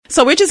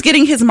So we're just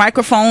getting his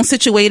microphone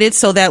situated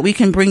so that we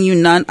can bring you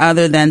none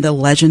other than the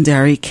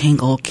legendary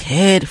Kingle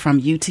Kid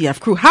from UTF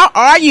Crew. How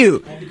are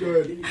you? I'm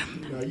good.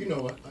 You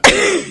know what?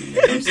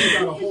 MC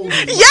got a hold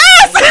of me.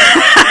 Yes!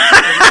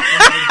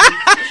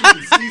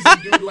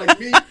 Seasoned dude like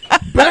me.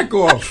 Back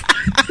off.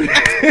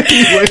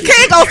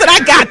 Kingle said,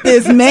 I got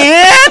this,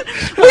 man.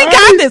 We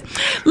got this.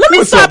 Let me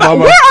What's start up, by,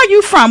 Mama? where are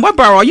you from? What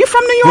borough? Are you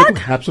from New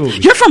York? Absolutely.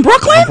 You're from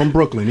Brooklyn? I'm from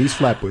Brooklyn, East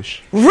Flatbush.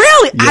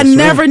 Really? I Yes,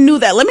 never ma'am. knew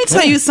that. Let me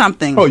tell you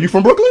something. Oh, you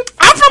from Brooklyn?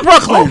 I'm from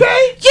Brooklyn.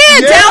 Okay. Yeah,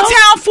 Yeah.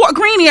 downtown Fort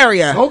Greene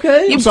area.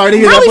 Okay. You I'm sorry to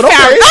hear really that, but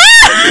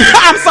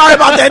okay. I'm sorry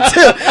about that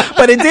too.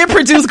 But it did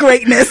produce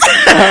greatness.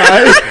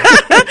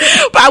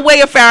 By way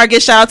of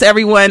Farragut, shout out to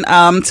everyone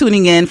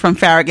tuning in from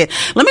Farragut.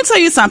 Let me tell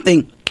you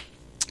something.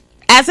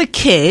 As a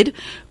kid,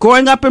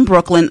 growing up in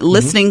Brooklyn,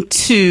 listening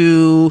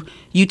to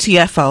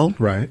UTFO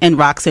Right. and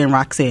Roxanne,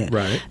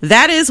 Right.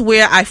 that is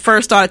where I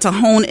first started to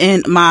hone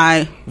in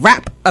my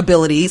rap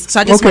abilities. So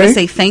I just want to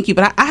say thank you.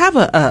 But I have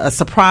a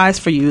surprise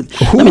for you.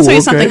 Let me tell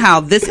you something, how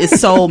this is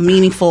so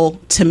meaningful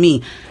to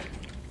me.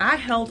 I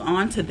held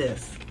on to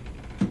this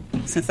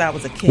since I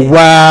was a kid.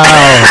 Wow.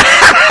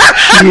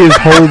 She is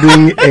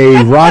holding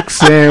a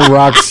Roxanne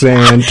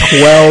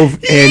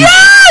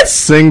 12-inch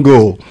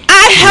single.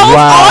 I held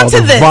on to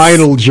the this.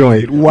 vinyl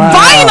joint. Wow.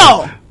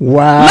 Vinyl.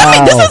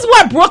 Wow. This is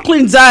what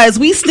Brooklyn does.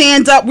 We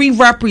stand up, we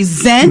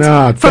represent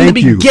Nah, from the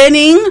thank you.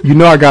 beginning. You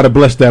know I got to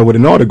bless that with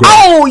an autograph.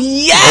 Oh,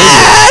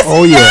 yes.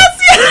 Oh, yeah. Yes.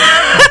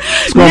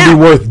 It's going to be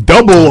worth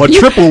double or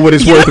triple what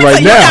it's worth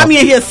right You now. got me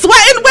in here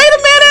sweating.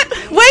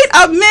 Wait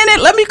a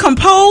minute. Let me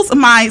compose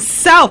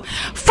myself.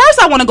 First,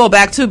 I want to go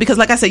back to, because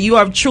like I said, you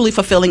are truly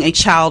fulfilling a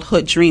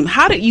childhood dream.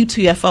 How did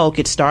UTFO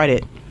get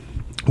started?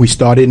 We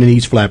started in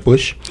East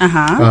Flatbush.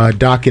 Uh-huh.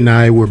 Doc and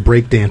I were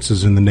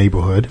breakdancers in the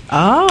neighborhood.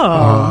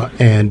 Oh.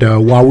 And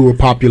while we were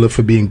popular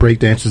for being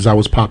breakdancers, I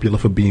was popular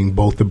for being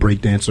both a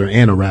breakdancer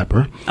and a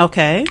rapper.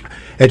 Okay.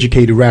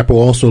 Educated rapper,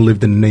 also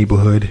lived in the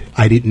neighborhood.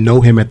 I didn't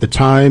know him at the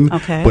time,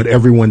 Okay. but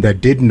everyone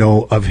that did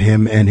know of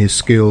him and his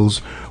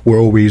skills were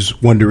always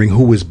wondering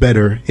who was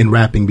better in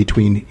rapping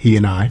between he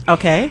and I.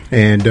 Okay.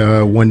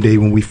 And one day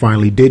when we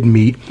finally did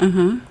meet,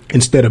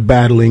 instead of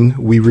battling,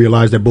 we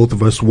realized that both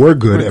of us were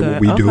good at what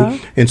we do.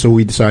 And so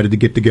we decided to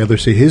get together.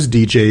 So his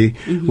DJ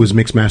was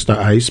Mixmaster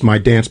Ice. My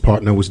dance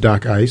partner was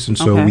Doc Ice. And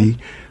so we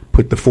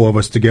put the four of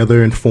us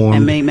together and formed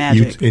And made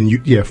magic.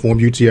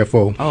 formed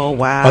UTFO. Oh,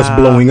 wow. Us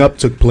blowing up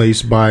took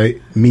place by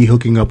me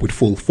hooking up with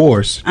Full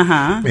Force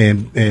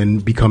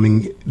and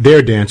becoming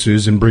their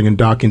dancers and bringing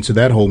Doc into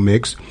that whole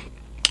mix.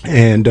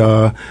 And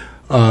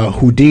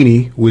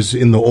Houdini was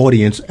in the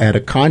audience at a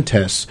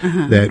contest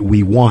that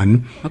we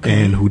won,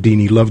 and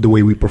Houdini loved the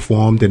way we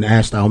performed and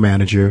asked our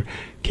manager,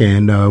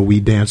 can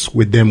we dance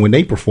with them when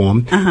they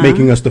perform,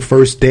 making us the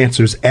first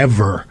dancers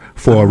ever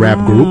for a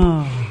rap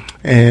group.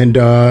 And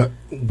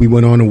we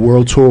went on a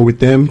world tour with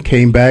them,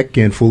 came back,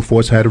 and Full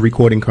Force had a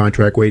recording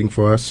contract waiting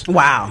for us.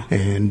 Wow.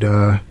 And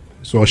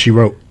that's all she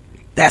wrote.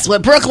 That's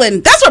what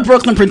Brooklyn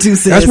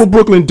produces. That's what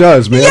Brooklyn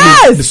does, man.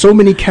 Yes! I mean, so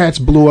many cats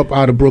blew up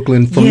out of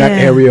Brooklyn from that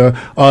area.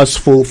 Us,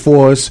 Full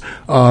Force,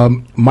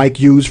 Mike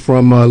Hughes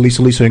from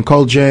Lisa and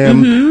Cult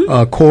Jam,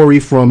 Corey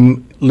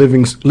from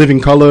Living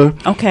Color.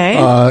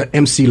 Okay.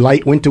 MC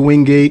Light went to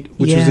Wingate,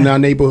 which was in our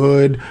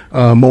neighborhood.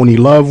 Moni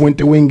Love went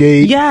to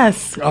Wingate.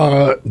 Yes.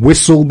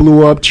 Whistle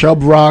blew up,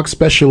 Chubb Rock,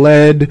 Special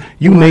Ed,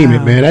 you name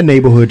it, man. That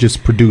neighborhood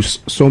just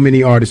produced so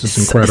many artists. It's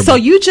incredible. So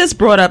you just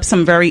brought up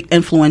some very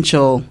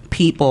influential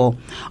people.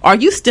 Are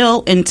you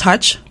still in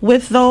touch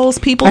with those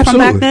people from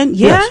back then?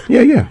 Yeah?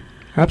 Yes. Yeah.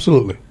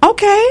 Absolutely.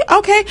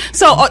 Okay.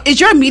 So is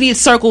your immediate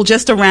circle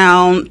just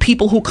around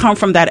people who come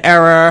from that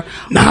era?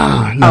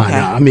 Nah. Okay.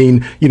 I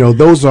mean,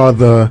 those are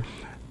the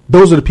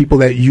people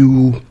that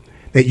you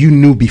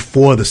knew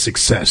before the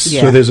success.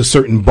 Yeah. So there's a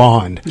certain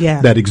bond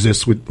Yeah. that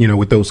exists with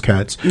those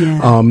cats.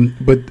 Yeah.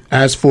 But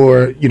as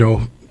for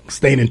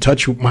staying in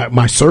touch with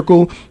my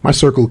circle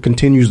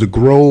continues to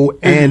grow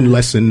and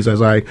lessens as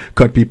I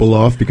cut people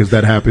off, because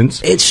that happens.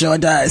 It sure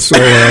does. So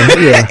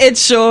yeah. It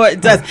sure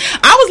does.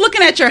 I was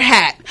looking at your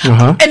hat,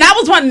 and I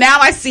was one. Now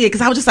I see it,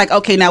 because I was just like,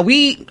 okay, now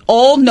we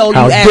all know you.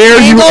 How as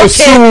dare you Kango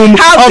assume Kid.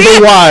 How dare-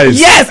 otherwise?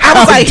 Yes, I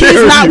was How like, he's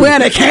dare not you.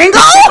 wearing a Kango.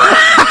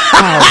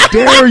 How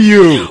dare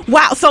you?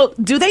 Wow. So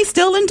do they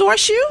still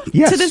endorse you?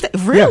 Yes. To this day?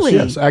 Really?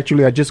 Yes.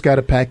 Actually, I just got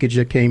a package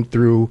that came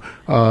through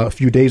a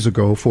few days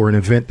ago for an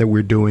event that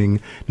we're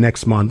doing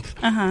next month,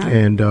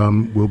 and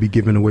we'll be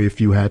giving away a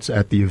few hats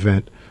at the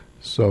event.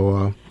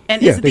 So,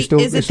 And yeah, is they still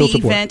the support.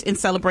 event in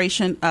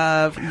celebration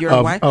of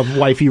your wife? Of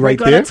wifey right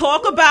We're there. going to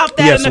talk about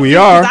that. Yes, in a we few,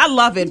 are. 'cause I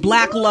love it.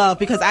 Black love.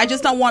 Because I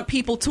just don't want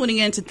people tuning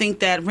in to think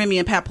that Remy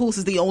and Papoose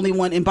is the only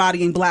one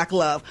embodying black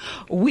love.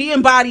 We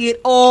embody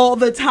it all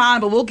the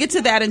time, but we'll get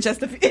to that in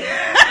just a few.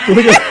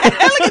 Look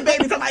at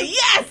baby. I'm like,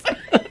 yes.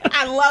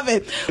 I love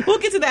it. We'll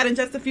get to that in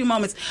just a few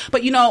moments.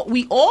 But,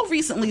 we all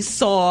recently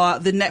saw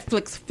the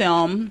Netflix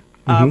film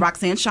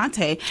Roxanne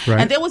Shante. Right.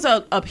 And there was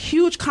a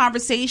huge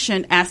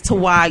conversation as to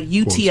why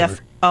UTF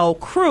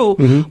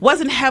crew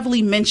wasn't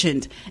heavily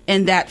mentioned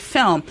in that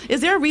film.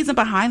 Is there a reason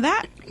behind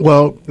that?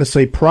 Well, let's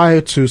say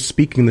prior to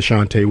speaking to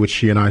Shantae, which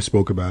she and I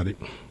spoke about it,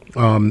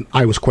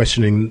 I was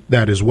questioning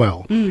that as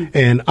well.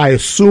 And I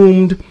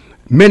assumed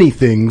many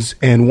things,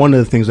 and one of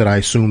the things that I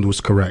assumed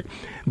was correct.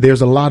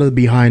 There's a lot of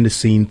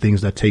behind-the-scene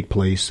things that take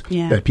place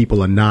that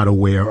people are not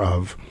aware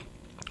of.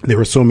 There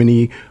are so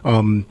many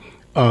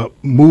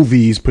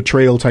movies,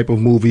 portrayal type of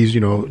movies,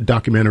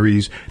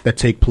 documentaries that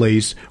take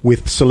place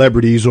with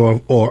celebrities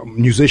or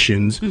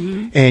musicians,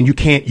 and you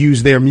can't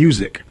use their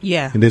music.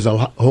 Yeah. And there's a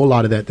whole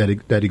lot of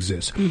that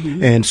exists.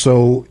 And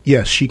so,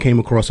 yes, she came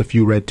across a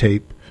few red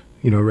tapes,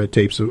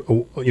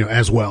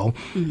 as well.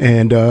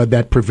 And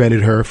that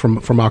prevented her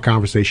from our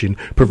conversation,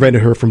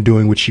 prevented her from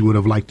doing what she would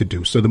have liked to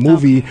do. So the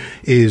movie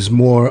is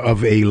more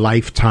of a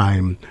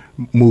Lifetime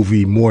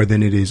movie more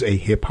than it is a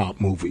hip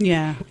hop movie.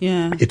 Yeah.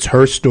 It's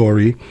her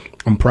story.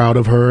 I'm proud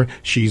of her.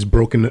 She's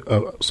broken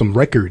some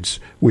records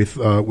with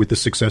the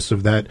success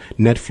of that.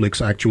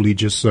 Netflix actually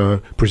just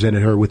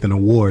presented her with an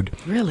award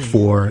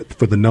for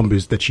the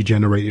numbers that she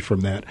generated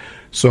from that.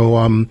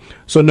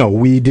 So no,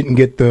 we didn't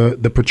get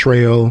the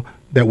portrayal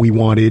that we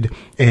wanted,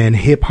 and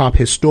hip hop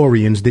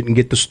historians didn't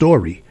get the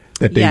story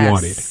that they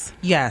wanted.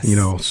 Yes.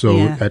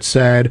 That's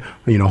sad.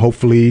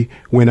 Hopefully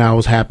when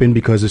ours happen,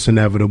 because it's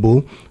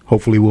inevitable,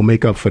 hopefully we'll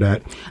make up for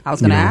that. I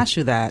was going to ask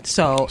you that.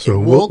 So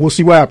we'll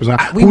see what happens.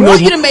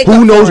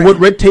 Who knows what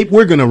red tape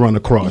we're going to run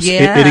across?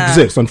 Yeah. It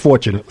exists,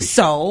 unfortunately.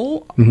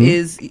 So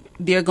is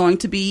there going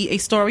to be a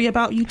story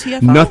about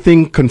UTFO?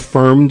 Nothing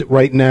confirmed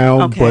right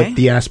now, but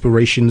the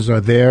aspirations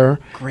are there.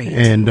 Great.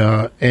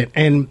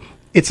 And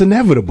it's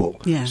inevitable.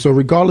 Yeah. So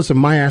regardless of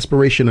my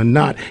aspiration or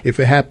not, if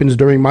it happens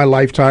during my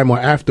lifetime or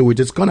afterwards,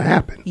 it's going to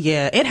happen.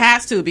 Yeah, it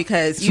has to,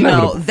 because, It's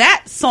inevitable.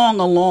 that song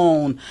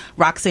alone,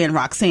 Roxanne,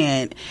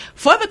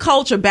 for the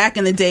culture back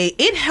in the day,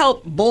 it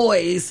helped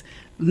boys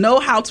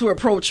know how to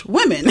approach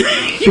women.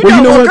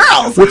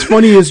 Girls. What's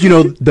funny is,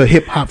 the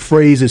hip hop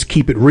phrase is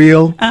keep it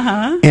real.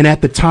 And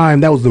at the time,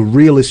 that was the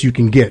realest you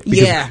can get.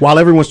 Because while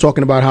everyone's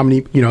talking about how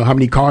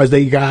many cars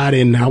they got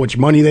and how much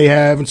money they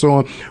have and so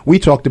on, we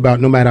talked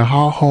about no matter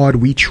how hard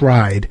we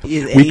tried,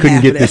 we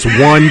couldn't get this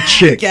one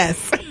chick.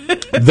 Yes.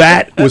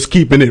 That was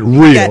keeping it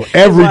real.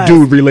 Every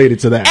dude related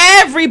to that.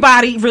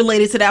 Everybody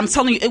related to that. I'm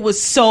telling you, it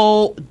was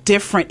so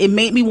different. It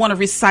made me want to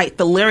recite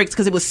the lyrics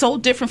because it was so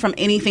different from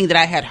anything that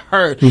I had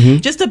heard.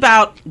 Just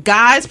about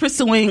guys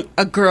pursuing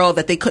a girl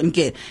that they couldn't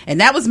get. And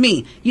that was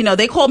me.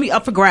 They called me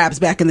up for grabs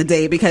back in the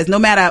day, because no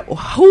matter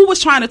who was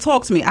trying to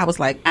talk to me, I was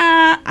like,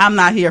 I'm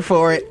not here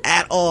for it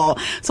at all.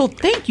 So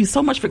thank you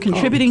so much for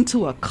contributing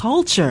to a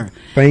culture.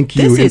 Thank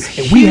you. This is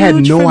huge. We had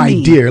no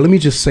idea. Let me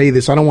just say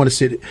this. I don't want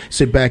to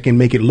sit back and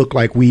make it look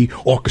like we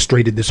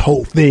orchestrated this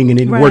whole thing and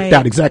it worked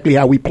out exactly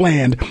how we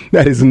planned.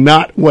 That is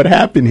not what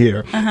happened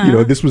here.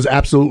 This was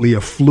absolutely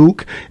a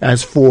fluke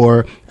as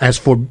for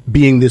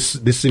being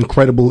this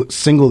incredible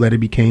single that it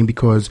became,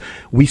 because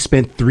we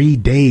spent 3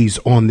 days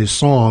on this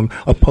song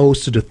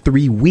opposed to the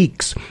 3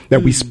 weeks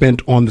that we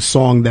spent on the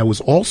song that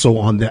was also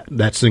on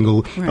that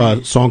single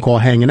song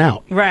called Hanging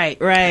Out. Right.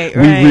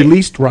 We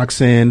released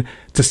Roxanne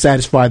to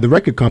satisfy the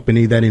record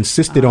company that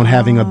insisted on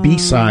having a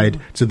B-side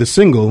to the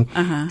single,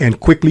 and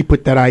quickly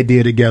put that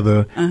idea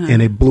together,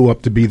 and it blew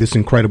up to be this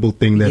incredible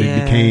thing that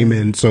it became.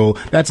 And so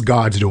that's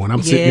God's doing. I'm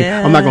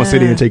not going to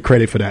sit here and take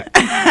credit for that.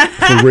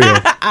 For real.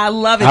 I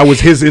love it. I was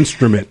his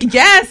instrument.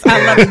 Yes,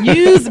 I love it.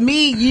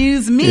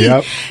 Use me.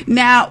 Yep.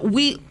 Now,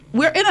 we're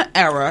in an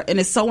era, and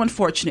it's so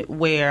unfortunate,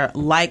 where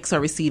likes are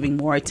receiving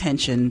more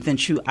attention than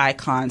true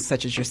icons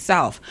such as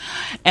yourself.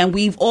 And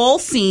we've all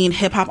seen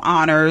hip-hop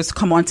honors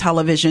come on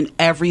television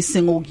every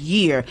single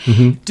year.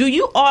 Do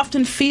you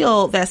often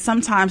feel that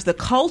sometimes the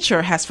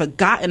culture has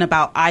forgotten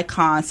about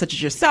icons such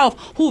as yourself,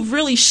 who've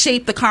really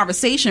shaped the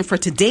conversation for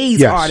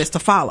today's artists to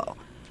follow?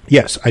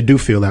 Yes, I do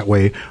feel that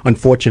way.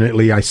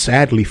 Unfortunately, I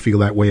sadly feel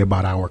that way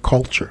about our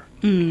culture,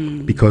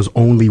 because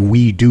only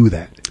we do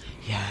that.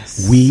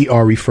 Yes. We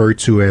are referred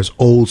to as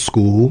old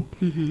school,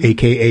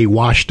 aka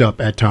washed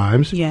up at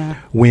times. Yeah.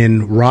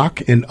 When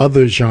rock and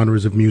other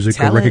genres of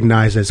music are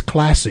recognized as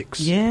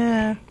classics.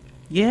 Yeah.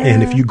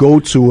 And if you go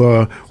to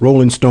a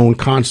Rolling Stone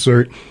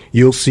concert,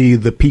 you'll see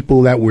the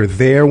people that were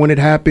there when it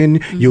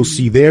happened. You'll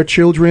see their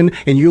children,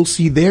 and you'll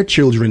see their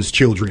children's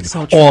children,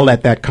 all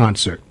at that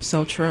concert.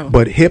 So true.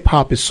 But hip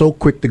hop is so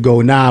quick to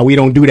go, nah, we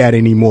don't do that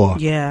anymore.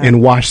 Yeah.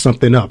 And wash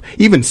something up.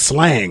 Even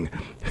slang.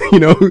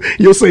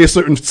 You'll say a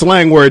certain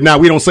slang word. Now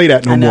we don't say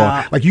that no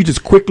more. Like, you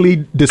just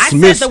quickly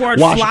dismiss. I said the word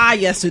fly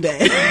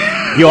yesterday.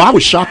 Yo, I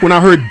was shocked when I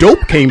heard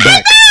dope came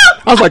back.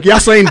 I was like, y'all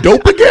saying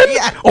dope again?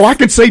 Yes. Oh, I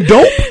can say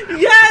dope?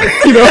 Yes.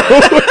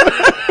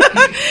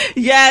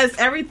 Yes,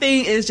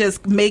 everything is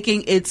just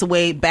making its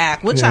way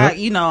back, which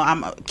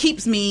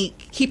keeps me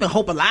keeping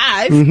hope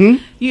alive.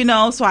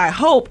 So I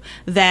hope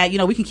that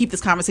we can keep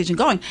this conversation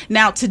going.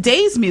 Now,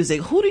 today's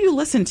music, who do you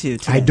listen to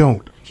today? I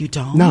don't. You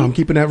don't? No, I'm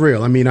keeping that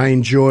real. I mean, I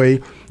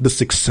enjoy the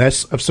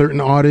success of certain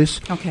artists,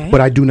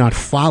 but I do not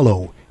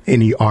follow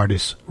any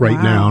artists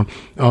right now.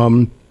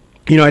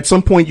 at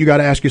some point you got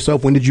to ask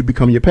yourself, when did you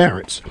become your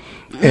parents?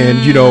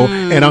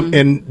 And,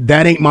 and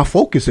that ain't my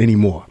focus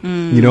anymore.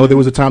 There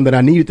was a time that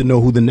I needed to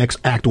know who the next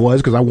act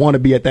was because I want to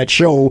be at that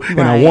show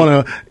and I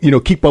want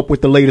to, keep up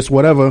with the latest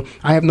whatever.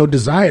 I have no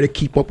desire to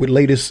keep up with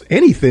latest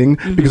anything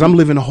because I'm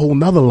living a whole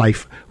nother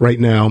life right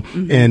now.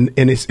 And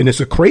it's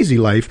a crazy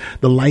life,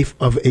 the life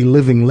of a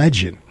living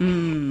legend.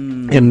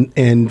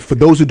 And for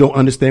those who don't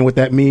understand what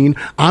that means,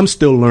 I'm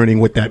still learning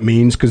what that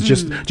means because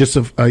just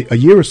a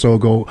year or so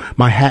ago,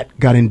 my hat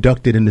got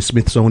inducted in the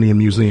Smithsonian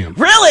Museum.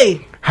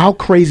 Really? How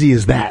crazy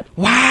is that?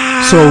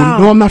 Wow. So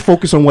no, I'm not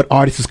focused on what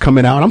artist is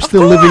coming out. I'm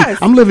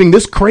living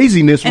this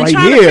craziness and right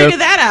trying here. To figure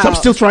that out. So I'm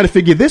still trying to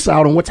figure this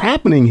out on what's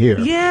happening here.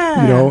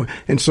 Yeah.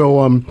 And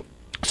so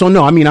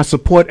no, I mean, I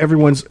support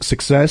everyone's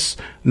success,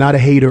 not a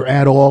hater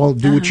at all.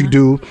 Do what you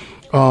do.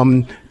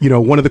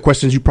 One of the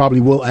questions you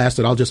probably will ask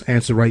that I'll just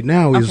answer right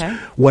now is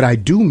what I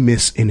do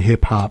miss in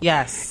hip hop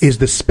is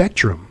the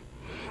spectrum.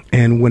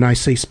 And when I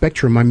say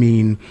spectrum, I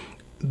mean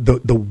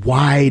the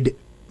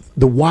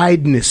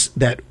wideness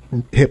that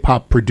hip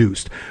hop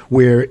produced,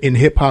 where in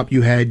hip hop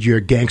you had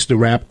your gangster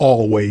rap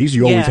always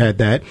had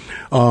that.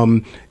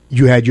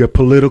 You had your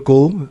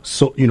political,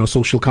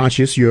 social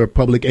conscious, your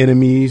Public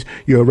Enemies,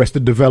 your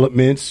Arrested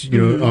Developments,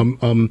 your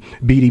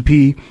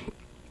BDP.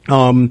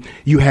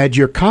 You had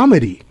your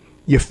comedy,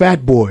 your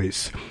Fat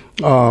Boys.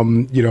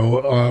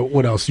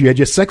 What else? You had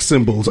your sex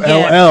symbols,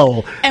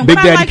 LL, and Big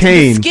Daddy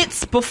Kane. The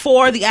skits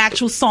before the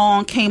actual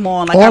song came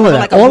on, all of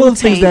that, all of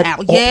the things that,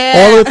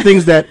 all of the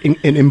things that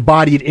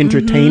embodied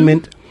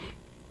entertainment.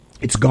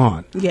 It's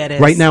gone. Yeah, it is.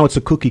 Right now, it's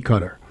a cookie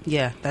cutter.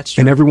 Yeah, that's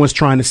true. And everyone's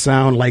trying to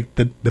sound like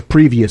the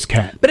previous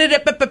cat.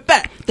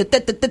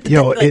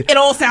 It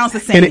all sounds the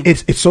same. And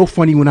it's so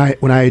funny when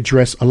I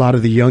address a lot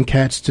of the young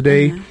cats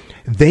today.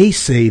 They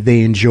say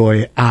they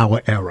enjoy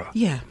our era.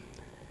 Yeah.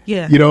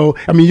 Yeah.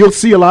 I mean, you'll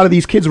see a lot of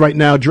these kids right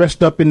now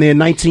dressed up in their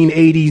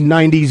 1980s,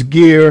 90s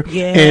gear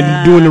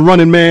and doing the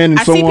Running Man and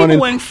so on. I see people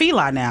wearing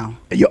Fila now.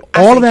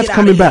 All of that's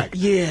coming back.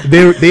 Yeah.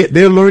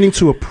 They're learning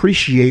to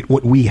appreciate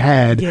what we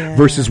had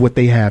versus what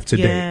they have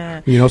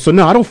today. So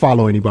no, I don't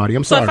follow anybody.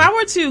 I'm sorry. So if I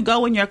were to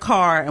go in your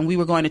car and we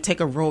were going to take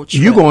a road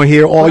trip, you're going to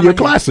hear all your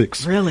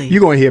classics. Really?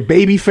 You're going to hear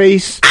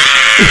Babyface.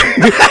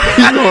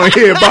 You're going to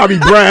hear Bobby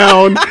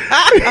Brown.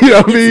 You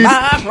know what I mean?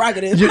 My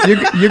prerogative.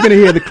 You're going to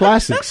hear the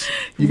classics.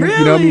 Really?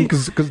 You know what I mean?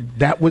 Because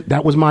that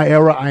was my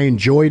era. I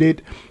enjoyed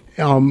it.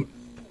 And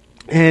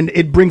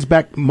it brings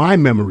back my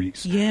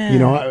memories.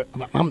 Yeah.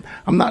 I'm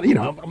not.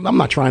 I'm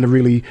not trying to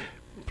really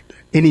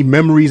any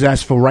memories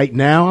as for right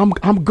now.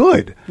 I'm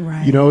good.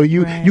 Right.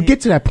 You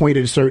get to that point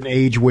at a certain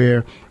age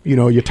where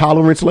your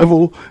tolerance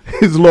level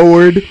is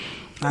lowered.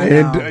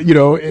 I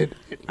know.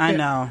 I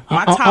know.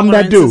 My tolerance I'm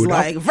that dude. is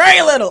like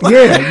very little.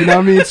 Yeah, you know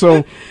what I mean?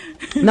 So,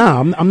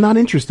 no, I'm not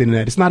interested in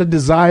that. It's not a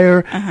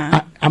desire.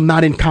 I'm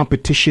not in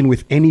competition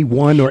with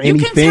anyone or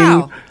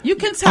anything. You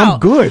can tell. I'm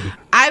good.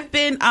 I've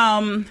been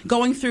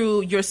going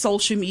through your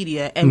social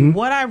media, and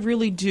what I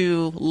really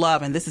do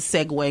love, and this is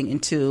segueing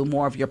into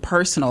more of your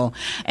personal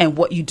and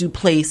what you do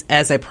place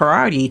as a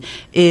priority,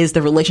 is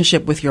the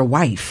relationship with your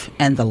wife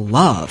and the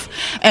love.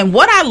 And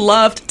what I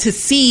loved to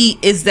see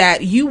is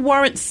that you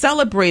weren't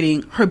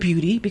celebrating her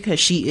beauty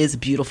because she is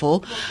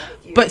beautiful,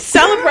 but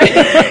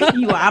celebrating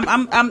you.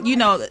 I'm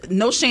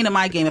no shame in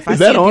my game. If I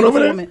see a beautiful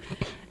woman,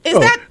 is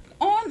that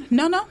on?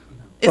 No.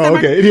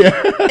 Okay,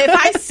 yeah. If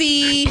I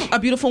see a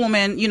beautiful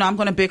woman, I'm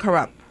going to big her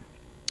up.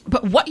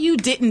 But what you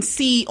didn't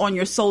see on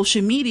your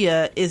social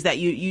media is that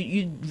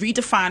you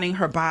redefining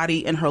her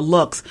body and her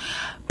looks,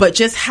 but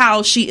just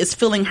how she is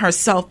filling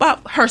herself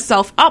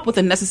up with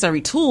the necessary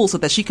tools so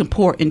that she can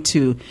pour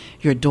into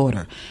your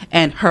daughter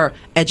and her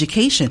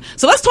education.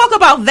 So let's talk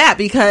about that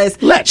because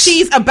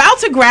she's about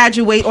to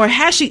graduate, or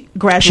has she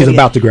graduated? She's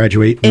about to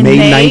graduate. May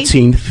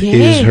 19th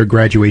is her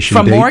graduation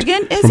from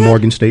date. From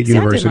Morgan State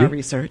University. I did my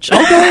research.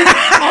 Okay.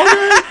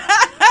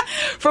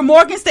 From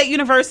Morgan State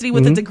University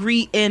with a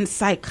degree in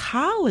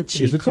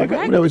psychology. Is it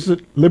psychology? No, it's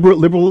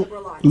liberal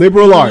arts.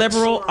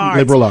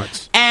 Liberal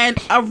arts. And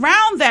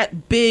around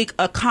that big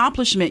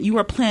accomplishment, you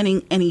are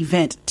planning an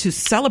event to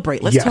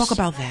celebrate. Let's talk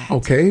about that.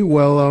 Okay.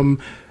 Well,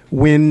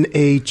 when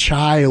a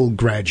child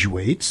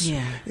graduates,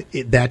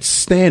 that's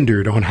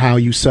standard on how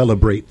you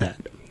celebrate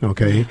that.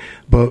 Okay,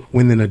 but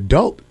when an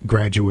adult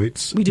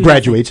graduates, there's we do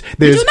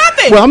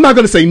nothing. Well, I'm not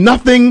going to say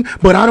nothing,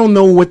 but I don't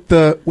know what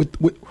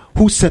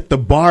who set the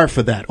bar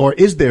for that, or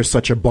is there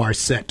such a bar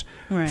set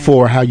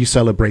for how you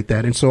celebrate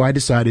that? And so I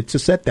decided to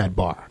set that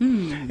bar.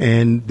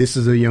 And this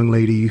is a young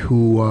lady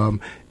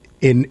who,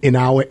 in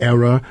our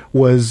era,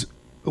 was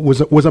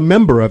a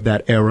member of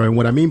that era. And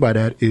what I mean by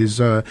that is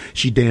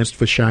she danced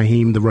for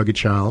Shaheem the Rugged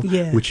Child,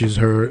 which is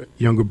her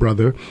younger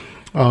brother.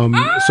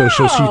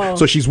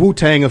 So she's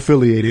Wu-Tang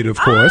affiliated, of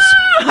course.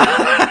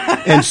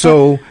 And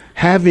so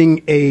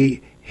having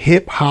a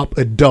hip hop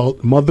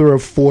adult, mother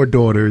of 4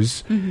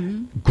 daughters,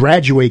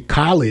 graduate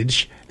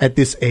college at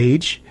this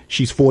age,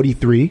 she's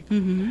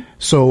 43.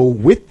 So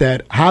with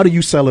that, how do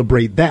you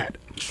celebrate that?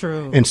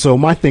 True. And so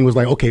my thing was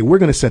like, okay, we're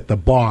going to set the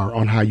bar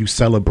on how you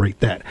celebrate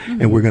that.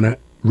 And we're going to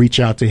reach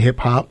out to hip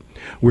hop.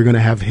 We're going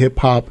to have hip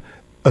hop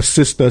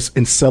assist us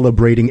in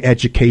celebrating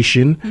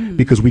education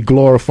because we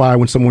glorify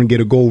when someone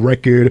get a gold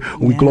record.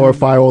 We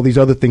glorify all these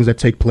other things that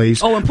take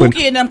place. Oh, and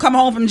Pookie and them come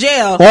home from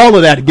jail. All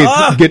of that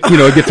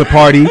gets a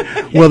party.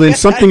 Well, then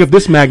something of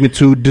this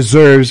magnitude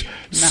deserves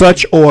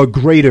such or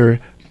greater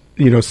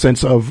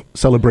sense of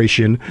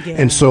celebration.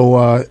 And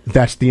so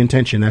that's the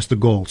intention. That's the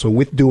goal. So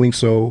with doing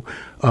so,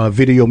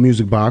 Video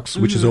Music Box,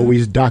 which has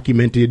always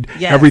documented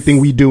everything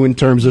we do in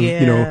terms of,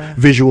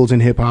 visuals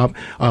in hip hop,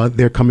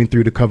 they're coming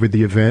through to cover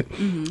the event.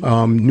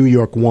 New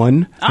York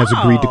One has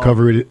agreed to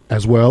cover it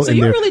as well. So and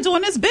you're really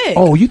doing this big.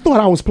 Oh, you thought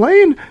I was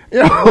playing?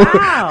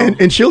 Wow.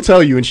 and she'll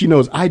tell you, and she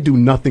knows I do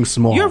nothing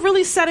small. You're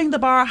really setting the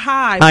bar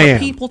high for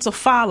people to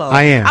follow.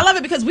 I am. I love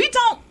it because we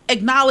don't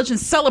acknowledge and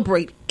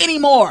celebrate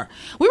anymore.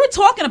 We were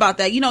talking about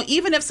that.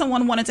 Even if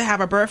someone wanted to have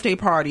a birthday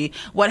party,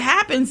 what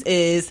happens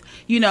is,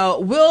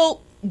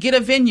 we'll get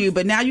a venue,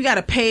 but now you got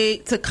to pay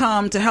to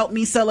come to help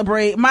me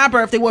celebrate my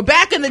birthday. Well,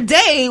 back in the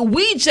day,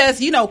 we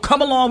just,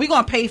 come along. We're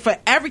going to pay for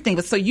everything.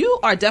 But so you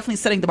are definitely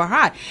setting the bar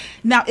high.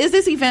 Now, is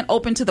this event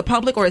open to the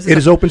public or is it? It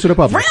is open to the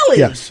public. Really?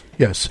 Yes.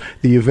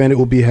 The event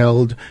will be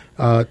held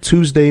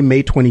Tuesday,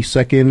 May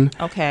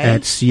 22nd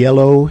at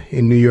Cielo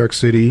in New York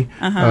City.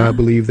 I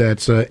believe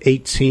that's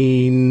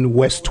 18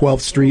 West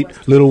 12th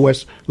Street, Little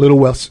West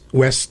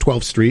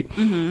 12th Street.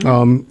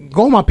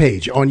 Go on my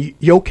page on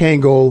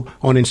Yokango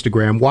on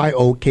Instagram,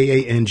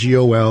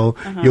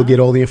 YOKANGOL. You'll get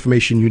all the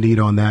information you need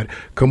on that.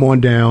 Come on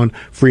down.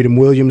 Freedom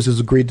Williams has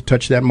agreed to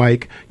touch that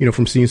mic,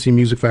 from CNC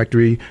Music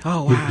Factory.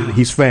 Oh, wow.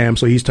 He's fam,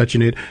 so he's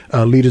touching it.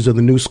 Leaders of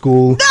the New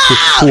School,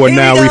 who are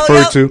now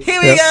referred to.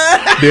 Here we go.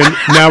 They're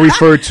now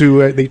referred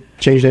to. They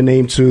changed their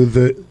name to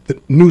the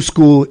New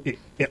School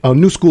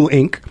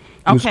Inc.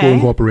 New School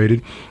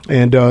Incorporated,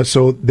 and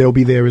so they'll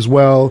be there as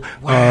well.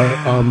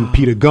 Wow.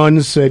 Peter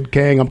Guns said,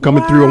 "Kang, I'm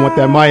coming through. I want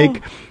that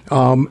mic."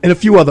 And a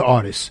few other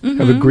artists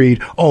have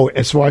agreed. Oh,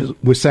 as far as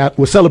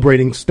we're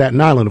celebrating Staten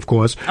Island, of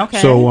course.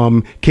 Okay.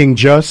 So King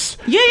Just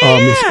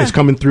is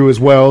coming through as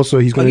well. So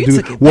he's going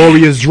to do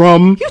Warrior's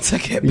Drum. You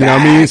took it back. You know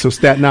what I mean? So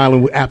Staten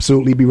Island will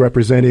absolutely be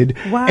represented.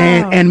 Wow.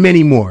 And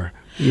many more.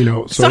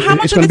 So how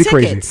much it's going to be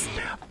tickets?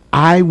 crazy.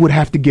 I would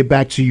have to get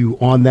back to you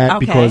on that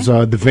because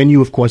the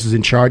venue, of course, is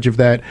in charge of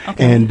that.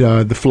 And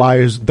the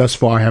flyers thus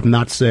far have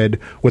not said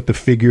what the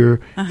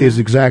figure is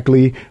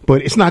exactly.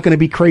 But it's not going to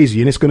be crazy,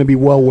 and it's going to be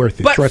well worth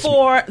it. But Trust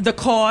for me. the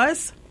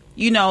cause,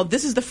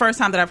 this is the first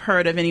time that I've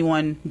heard of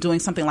anyone doing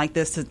something like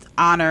this to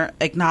honor,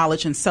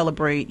 acknowledge, and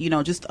celebrate,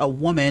 just a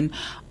woman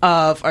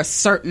of a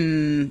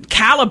certain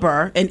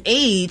caliber and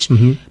age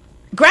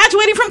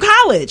graduating from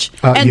college.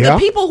 And the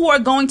people who are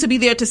going to be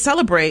there to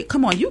celebrate,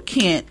 come on, you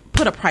can't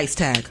put a price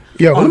tag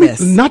on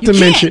this. Not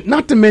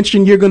to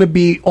mention, you're going to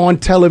be on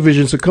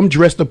television, so come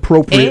dressed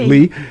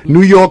appropriately.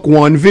 New York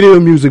One, Video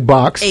Music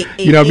Box.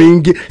 You know what I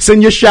mean?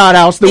 Send your shout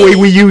outs the way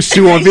we used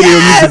to on Video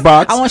Music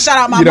Box. I want to shout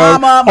out my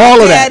mama, my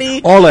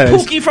daddy, all of that.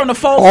 Pookie from the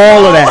folk.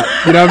 All of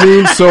that. You know what I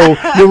mean? So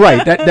you're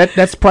right.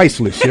 That's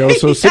priceless.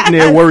 So sitting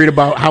there worried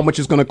about how much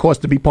it's going to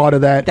cost to be part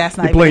of that. That's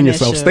not you're playing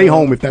yourself. Issue. Stay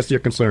home if that's your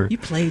concern. You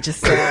played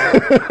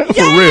yourself. For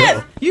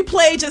real. You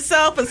played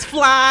yourself. It's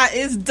fly.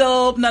 It's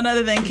dope. None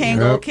other than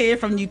Kango Kid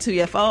from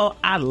U2FO.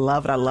 I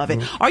love it. I love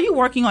it. Are you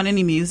working on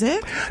any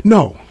music?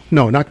 No,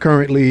 not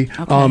currently.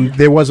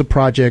 There was a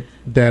project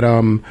that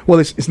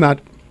it's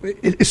not.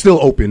 It's still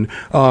open.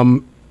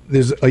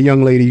 There's a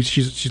young lady.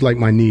 She's like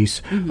my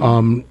niece.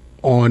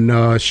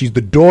 She's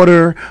the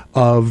daughter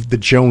of the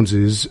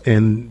Joneses,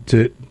 and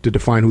to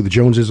define who the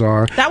Joneses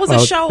are, that was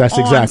a show. That's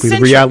on exactly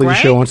Centric, the reality right?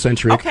 show on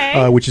Centric,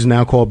 which is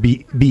now called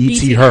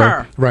BET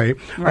Her. Right.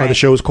 The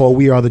show is called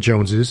We Are the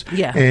Joneses.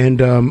 Yeah.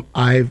 And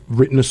I've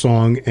written a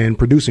song and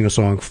producing a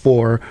song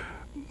for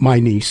my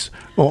niece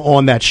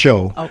on that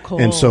show. Oh, cool.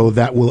 And so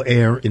that will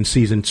air in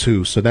season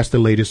 2. So that's the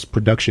latest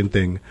production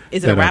thing.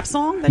 Is it a rap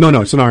song?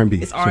 No, it's an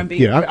R&B. It's R&B.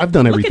 So, yeah, I've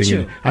done everything.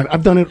 Look at you.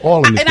 I've done it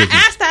all in this business. I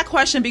asked that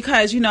question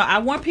because, I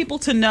want people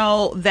to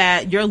know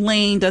that your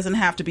lane doesn't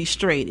have to be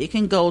straight. It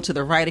can go to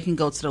the right. It can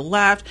go to the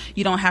left.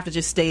 You don't have to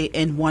just stay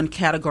in one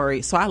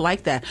category. So I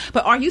like that.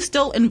 But are you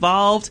still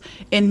involved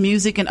in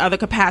music in other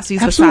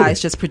capacities besides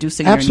just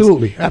producing?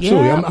 Absolutely.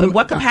 Yeah.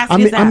 What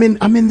capacity is that?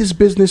 I'm in this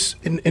business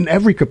in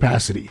every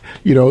capacity.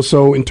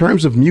 So in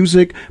terms of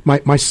music,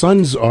 my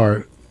sons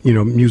are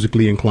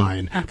musically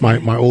inclined. Okay.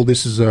 My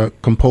oldest is a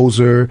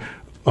composer,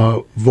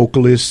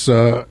 vocalist.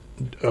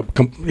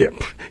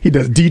 He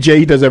does DJ.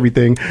 He does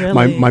everything.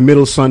 Really? My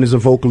middle son is a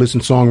vocalist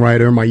and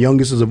songwriter. My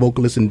youngest is a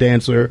vocalist and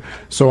dancer.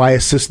 So I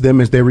assist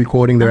them as they're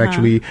recording. They're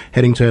actually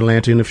heading to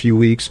Atlanta in a few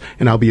weeks,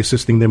 and I'll be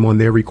assisting them on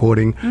their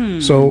recording.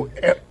 So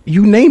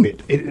you name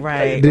it.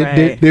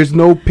 There's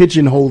no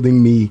pigeonholing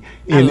me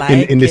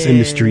in this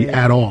industry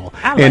at all.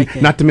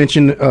 Not to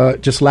mention,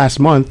 just last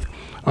month,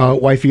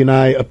 wifey and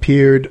I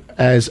appeared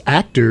as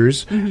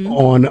actors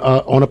on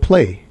a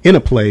play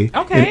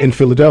in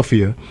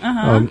Philadelphia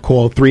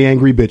called Three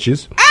Angry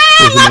Bitches.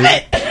 I love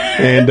it.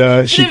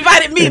 And she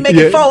invited me to make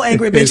it 4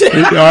 Angry Bitches.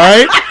 All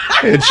right,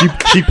 and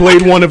she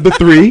played one of the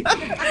 3.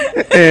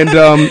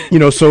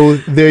 And so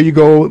there you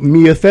go,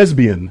 me a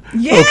thespian.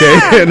 Yeah.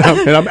 Okay,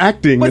 and I'm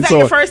acting. Was and that so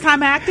your first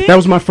time acting? That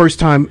was my first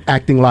time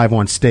acting live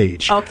on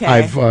stage. Okay.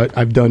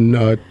 I've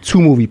done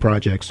 2 movie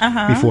projects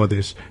before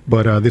this,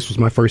 but this was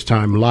my first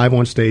time live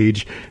on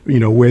stage.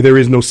 Where there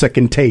is no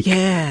second take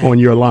on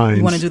your lines.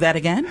 You want to do that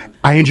again?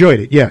 I enjoyed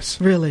it. Yes.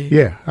 Really?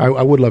 Yeah, I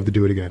would love to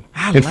do it again.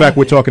 In fact,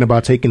 we're talking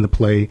about taking the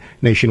play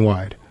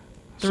nationwide.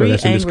 Three so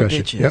that's in angry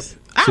discussion. bitches. Yep,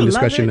 it's in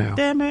discussion love it, now.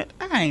 Damn it!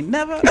 I ain't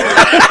never.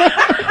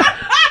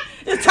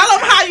 Just tell them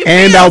how you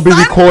and feel. I'll be son.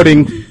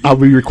 recording. I'll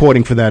be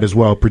recording for that as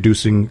well,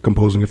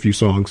 composing a few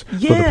songs for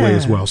the play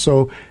as well.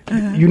 So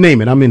you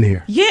name it, I'm in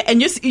here. Yeah, and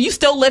you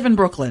still live in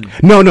Brooklyn?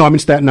 No, I'm in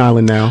Staten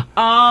Island now.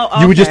 Oh,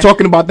 okay. You were just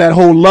talking about that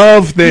whole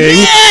love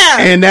thing,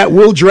 and that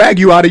will drag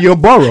you out of your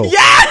borough.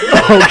 Yeah.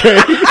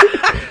 Okay.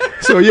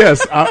 So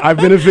yes, I've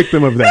been a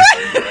victim of that.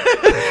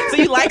 So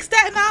you like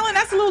Staten Island?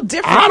 That's a little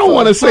different. I don't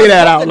want to say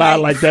that out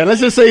loud like that.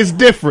 Let's just say it's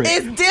different.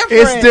 It's different.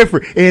 It's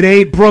different. It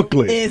ain't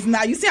Brooklyn. It's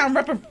not. You see, I'm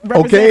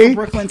representing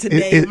Brooklyn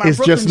today. It's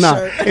Brooklyn just not.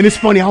 shirt. And it's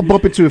funny. I'll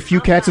bump into a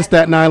few cats in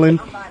Staten Island.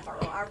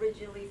 I'm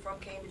originally from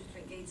Cambridge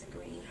between Gates and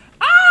Green.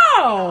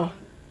 Oh.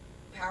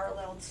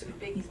 Parallel to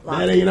Biggie's block.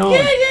 That ain't on.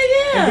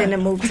 Yeah. And then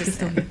it moved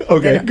to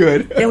Okay,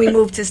 good. Then we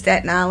moved to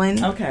Staten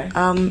Island. Okay.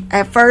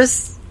 At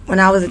first, when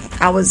I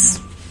was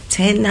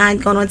 10, 9,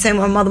 going on 10,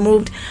 when my mother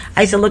moved,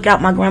 I used to look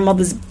out my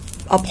grandmother's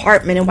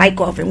apartment in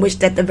Wyckoff and wish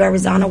that the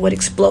Verrazano would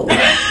explode.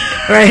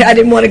 Right? I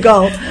didn't want to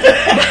go.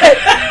 But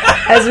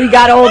as we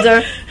got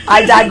older,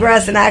 I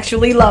digress and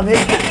actually love it.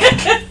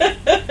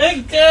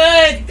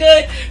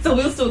 Good. So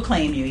we'll still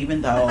claim you,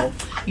 even though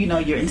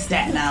you're in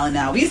Staten Island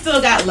now. We still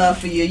got love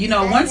for you.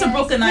 Once a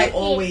Brooklynite,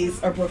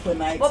 always a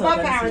Brooklynite. Well, so my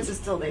parents are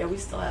still there. We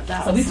still have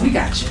that. So we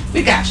got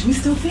you. We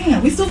still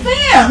fam.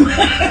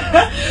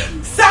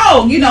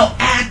 So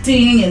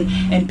acting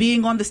and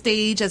being on the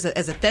stage as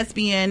a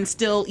thespian,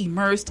 still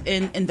immersed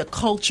in the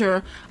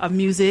culture of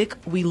music.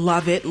 We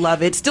love it.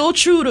 Still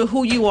true to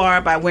who you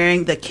are by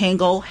wearing the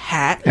Kangol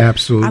hat.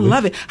 Absolutely, I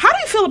love it. How do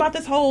you feel about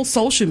this whole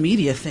social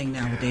media thing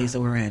nowadays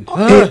that we're in?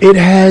 It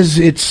has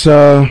its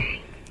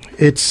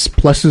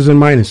pluses and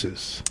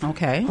minuses.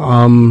 Okay.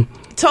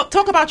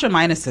 Talk about your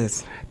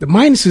minuses. The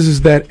minuses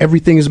is that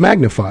everything is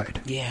magnified.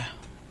 Yeah.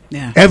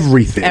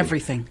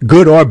 Everything,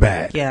 good or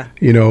bad. Yeah.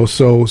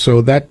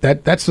 So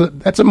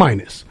that's a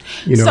minus.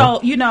 So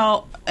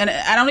and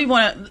I don't even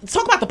want to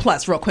talk about the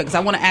plus real quick because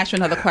I want to ask you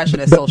another question.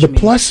 Social media. The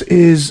plus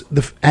is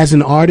as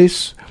an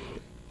artist,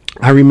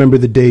 I remember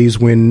the days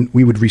when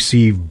we would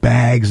receive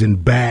bags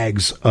and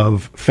bags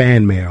of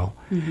fan mail.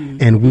 Mm-hmm.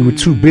 And we were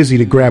too busy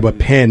to grab a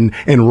pen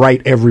and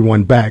write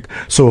everyone back.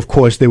 So of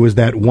course there was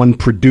that one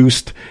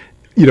produced,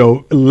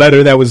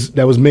 letter that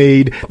was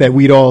made that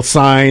we'd all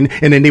sign,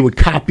 and then they would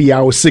copy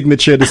our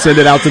signature to send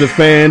it out to the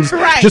fans,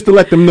 right. Just to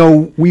let them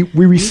know we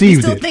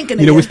received it.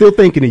 We're still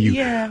thinking of you.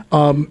 Yeah.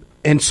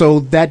 And so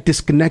that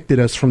disconnected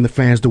us from the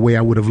fans the way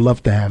I would have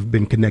loved to have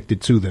been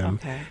connected to them.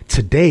 Okay.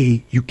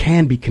 Today, you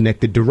can be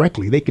connected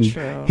directly. They can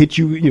hit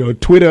you,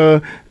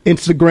 Twitter,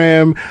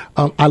 Instagram.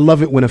 I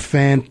love it when a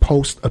fan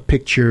posts a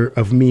picture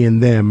of me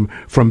and them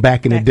from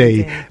back in the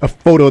day, a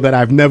photo that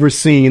I've never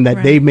seen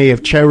that they may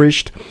have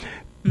cherished.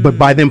 But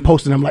by them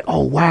posting, I'm like,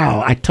 oh,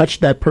 wow, I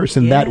touched that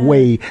person that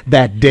way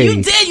that day.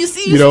 You did. You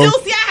still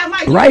see I have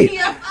my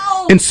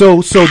UPFO. And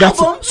so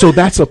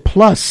that's a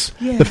plus.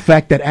 Yeah. The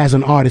fact that as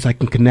an artist, I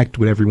can connect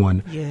with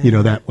everyone,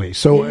 that way.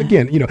 So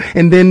again,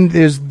 and then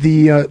there's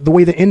the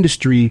way the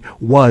industry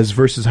was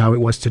versus how it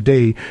was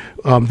today,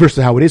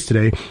 versus how it is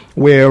today,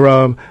 where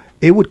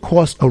it would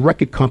cost a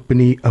record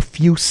company a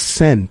few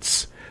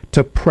cents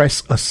to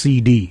press a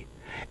CD,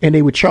 and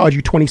they would charge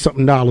you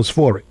 $20-something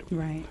for it.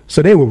 Right.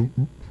 So they were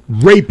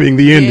raping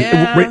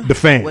the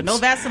fans with no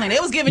Vaseline. They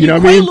was giving you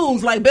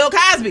Quaaludes like Bill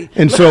Cosby.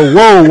 And so,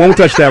 won't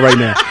touch that right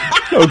now.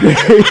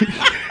 Okay.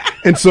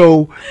 And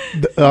so,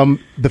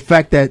 the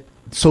fact that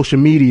social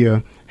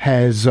media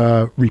has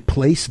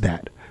replaced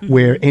that,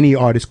 where any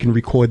artist can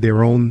record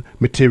their own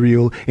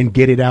material and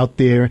get it out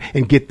there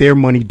and get their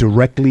money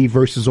directly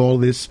versus all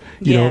this,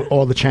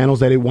 all the channels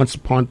that it once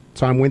upon a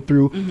time went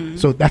through. Mm-hmm.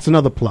 So that's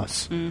another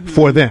plus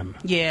for them.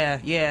 Yeah.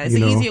 It's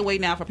an easier way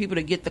now for people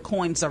to get the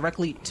coins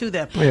directly to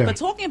them. Yeah. But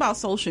talking about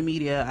social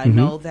media, I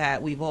know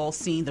that we've all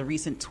seen the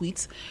recent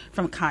tweets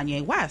from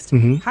Kanye West.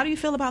 How do you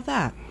feel about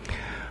that?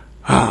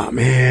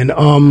 Man.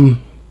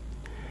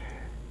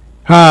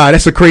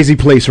 That's a crazy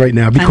place right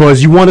now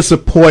because you want to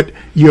support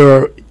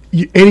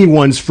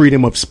anyone's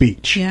freedom of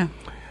speech. Yeah.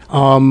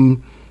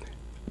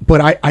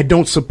 But I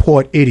don't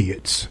support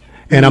idiots.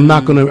 And I'm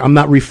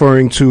not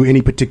referring to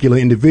any particular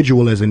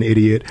individual as an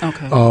idiot.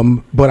 Okay.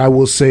 But I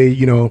will say,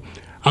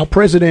 our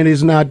president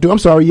is not I'm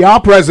sorry, y'all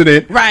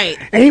president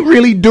ain't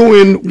really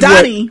doing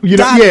Donnie.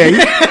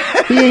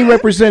 He ain't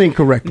representing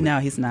correctly. No,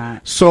 he's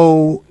not.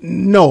 So,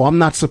 no, I'm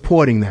not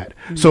supporting that.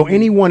 So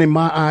anyone in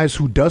my eyes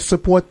who does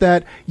support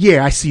that,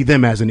 I see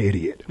them as an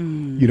idiot.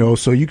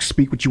 So you can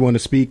speak what you want to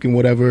speak and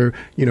whatever,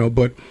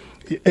 but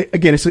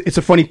again, it's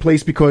a funny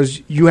place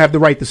because you have the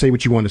right to say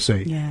what you want to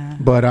say. Yeah.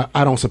 But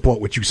I don't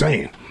support what you're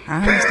saying.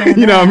 I understand.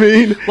 You know what I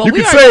mean? Well, you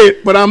can say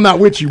it, but I'm not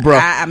with you, bro.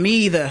 Me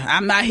either.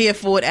 I'm not here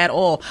for it at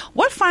all.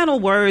 What final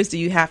words do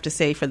you have to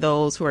say for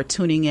those who are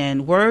tuning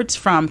in? Words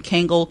from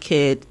Kangol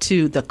Kid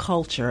to the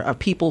culture of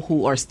people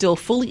who are still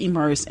fully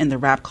immersed in the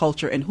rap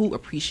culture and who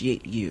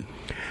appreciate you.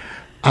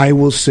 I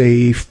will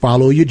say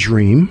follow your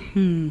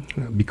dream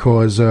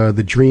because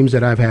the dreams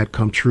that I've had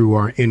come true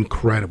are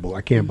incredible.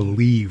 I can't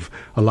believe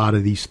a lot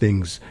of these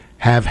things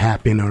have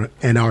happened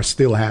and are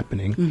still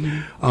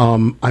happening.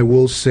 I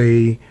will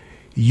say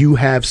you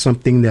have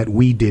something that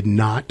we did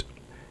not.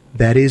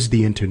 That is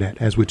the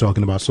internet, as we're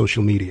talking about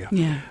social media.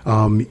 Yeah.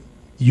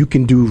 You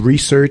can do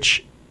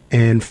research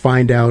and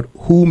find out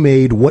who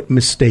made what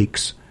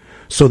mistakes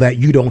so that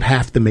you don't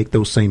have to make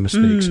those same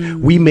mistakes.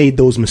 We made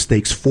those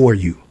mistakes for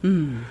you.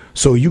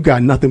 So you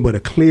got nothing but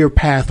a clear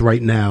path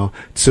right now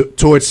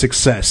towards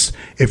success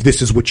if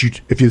this is what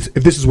if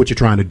this is what you're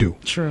trying to do.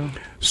 True.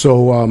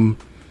 So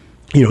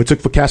it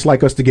took for cats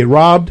like us to get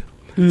robbed,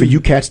 for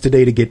you cats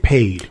today to get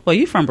paid. Well,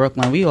 you from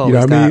Brooklyn. We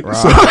always got robbed.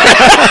 So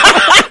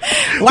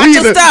Watch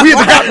your stuff. We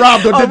either got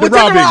robbed or did the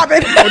robbing.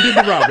 Or did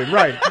the robbing,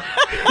 right.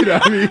 You know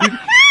what I mean?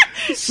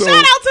 So, shout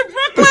out to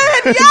Brooklyn.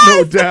 Yes.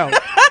 No doubt.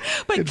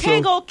 But And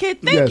Kangol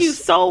Kid, thank yes. you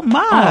so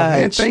much. Oh,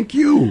 man, thank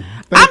you.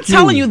 I'm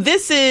telling you,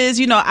 this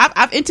is,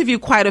 I've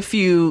interviewed quite a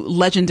few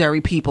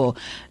legendary people.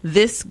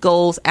 This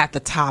goes at the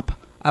top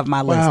of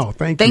my list. Wow,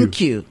 thank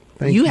you.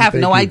 Thank you have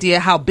thank no you. idea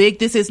how big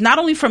this is, not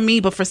only for me,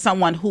 but for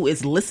someone who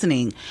is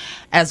listening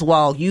as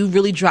well. You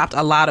really dropped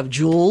a lot of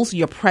jewels.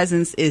 Your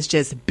presence is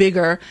just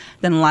bigger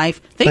than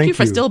life. Thank you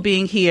for still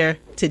being here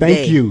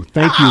today.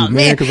 Thank you,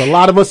 man, because a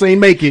lot of us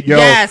ain't make it, yo.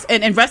 Yes,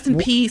 and rest in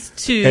peace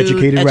to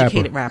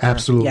Educated rapper.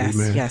 Absolutely, yes,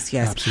 man. Yes.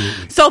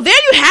 Absolutely. So there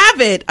you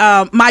have it,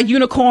 my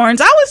unicorns.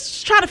 I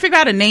was trying to figure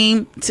out a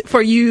name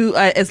for you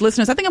as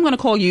listeners. I think I'm going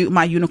to call you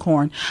my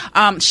unicorn.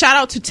 Shout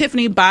out to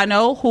Tiffany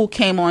Bano, who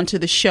came on to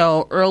the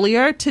show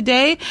earlier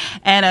today,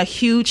 and a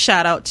huge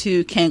shout out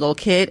to Kangol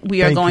Kid.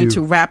 We are going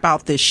to wrap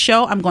out this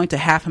show. I'm going to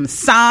have him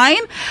sign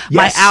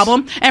my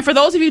album. And for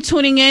those of you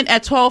tuning in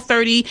at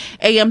 12:30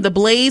 a.m., The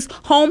Blaze,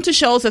 home to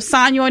shows of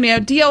Sign You On Air,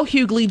 D.L.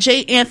 Hughley,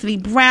 J. Anthony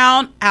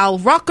Brown, Al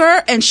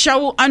Rucker, and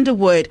Cheryl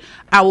Underwood.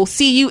 I will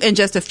see you in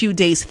just a few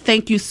days.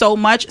 Thank you so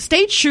much.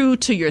 Stay true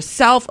to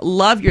yourself,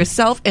 love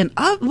yourself, and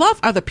love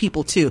other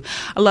people too.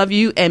 I love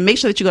you, and make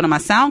sure that you go to my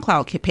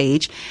SoundCloud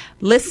page,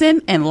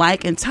 listen and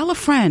like, and tell a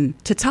friend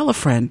to tell a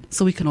friend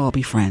so we can all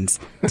be friends.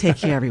 Take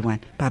care,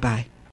 everyone. Bye-bye.